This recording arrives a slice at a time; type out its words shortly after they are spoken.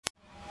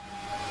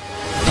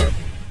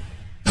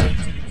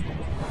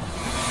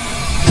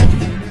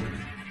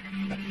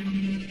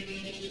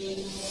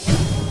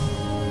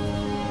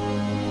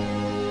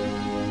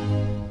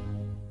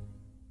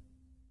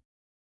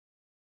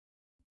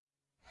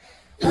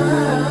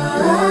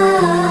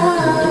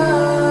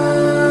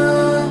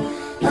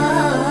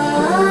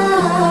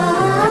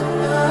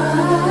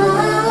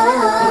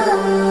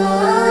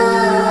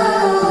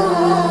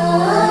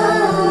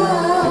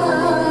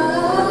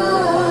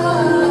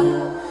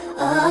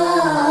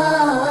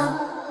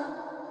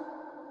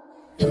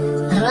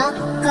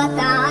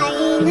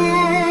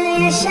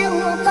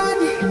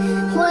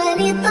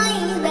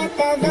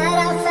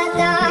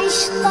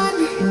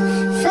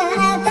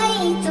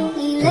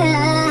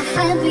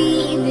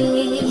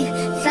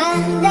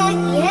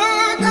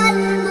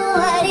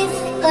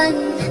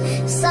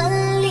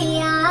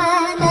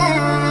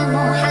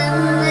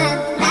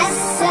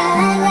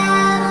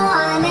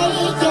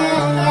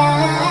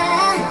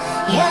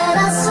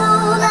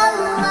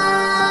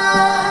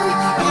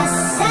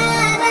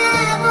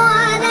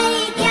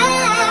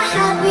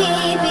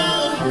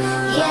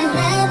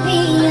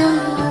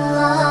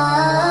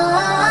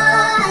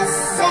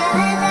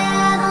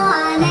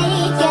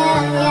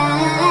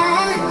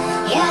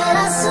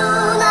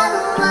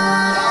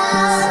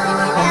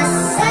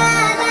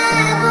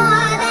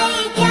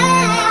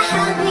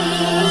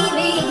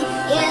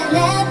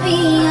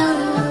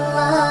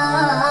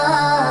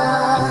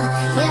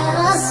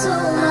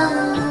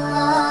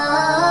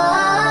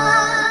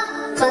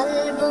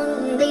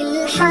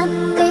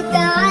بالحق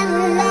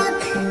تعلق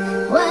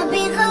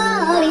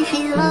وبغار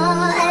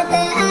حراء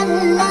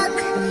تألق،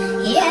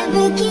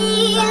 يبكي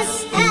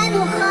يسأل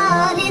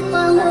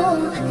خالقه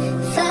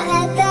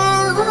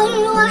فأتاه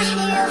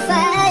الوحي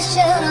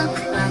فأشرق.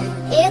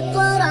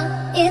 اقرأ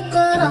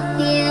اقرأ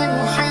يا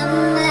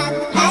محمد،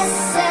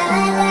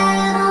 السلام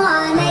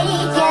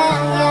عليك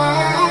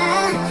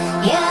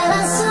يا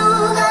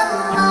رسول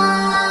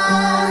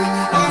الله،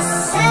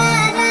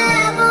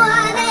 السلام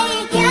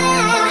عليك يا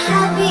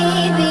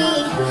حبيبي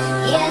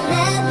يا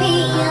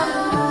نبي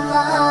الله،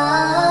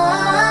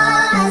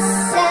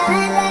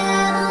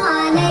 السلام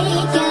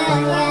عليك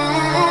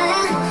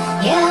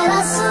يا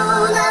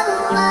رسول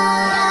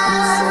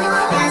الله،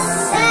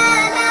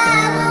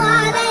 السلام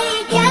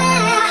عليك يا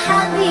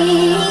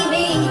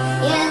حبيبي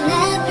يا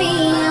نبي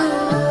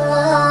الله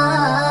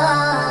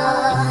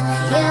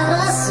يا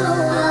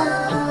رسول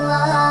الله.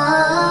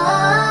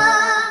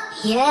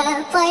 يا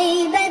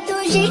طيبة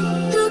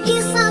جئتك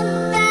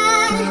صبا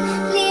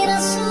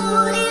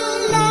لرسول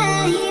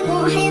الله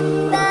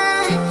محبا،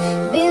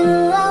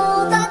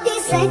 بالروضة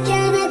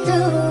سكنت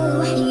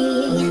روحي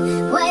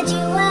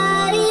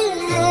وجوار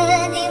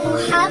الهادي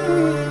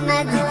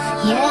محمد.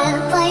 يا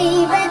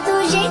طيبة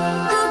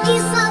جئتك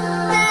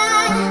صبا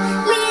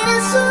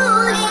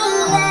لرسول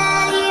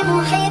الله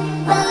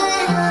محبا،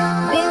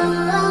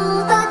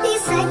 بالروضة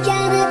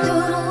سكنت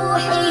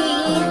روحي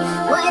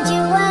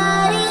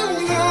وجوار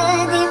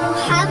الهادي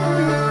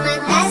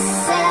محمد.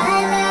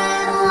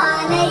 السلام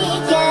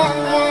عليك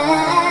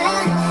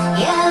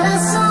يا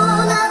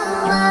رسول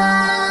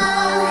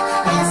الله،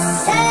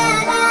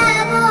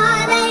 السلام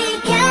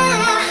عليك يا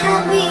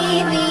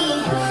حبيبي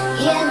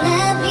يا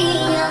نبي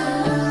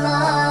الله،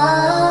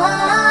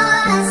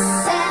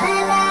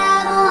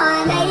 السلام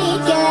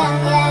عليك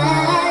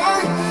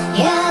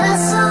يا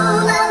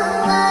رسول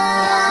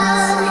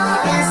الله،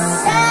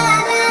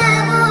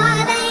 السلام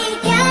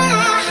عليك يا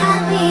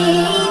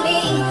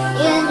حبيبي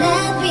يا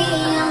نبي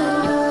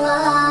الله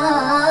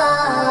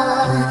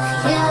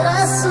يا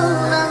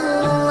رسول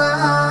الله.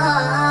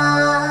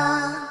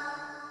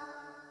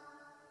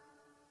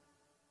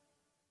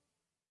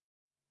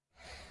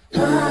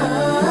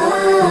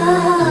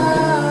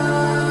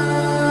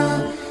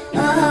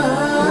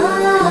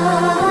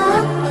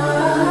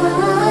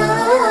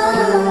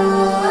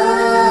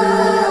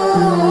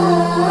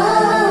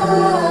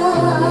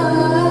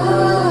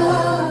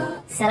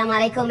 Assalamu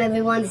alaikum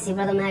everyone, this is your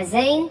brother Maher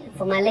Zain.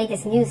 For my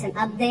latest news and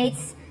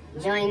updates,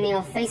 join me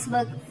on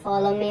Facebook,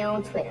 follow me on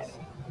Twitter.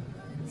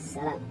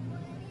 Salam.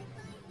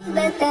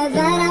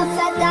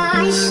 ذرفت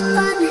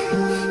عشقا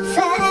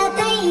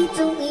فأتيت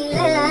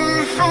إلى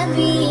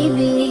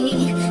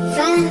حبيبي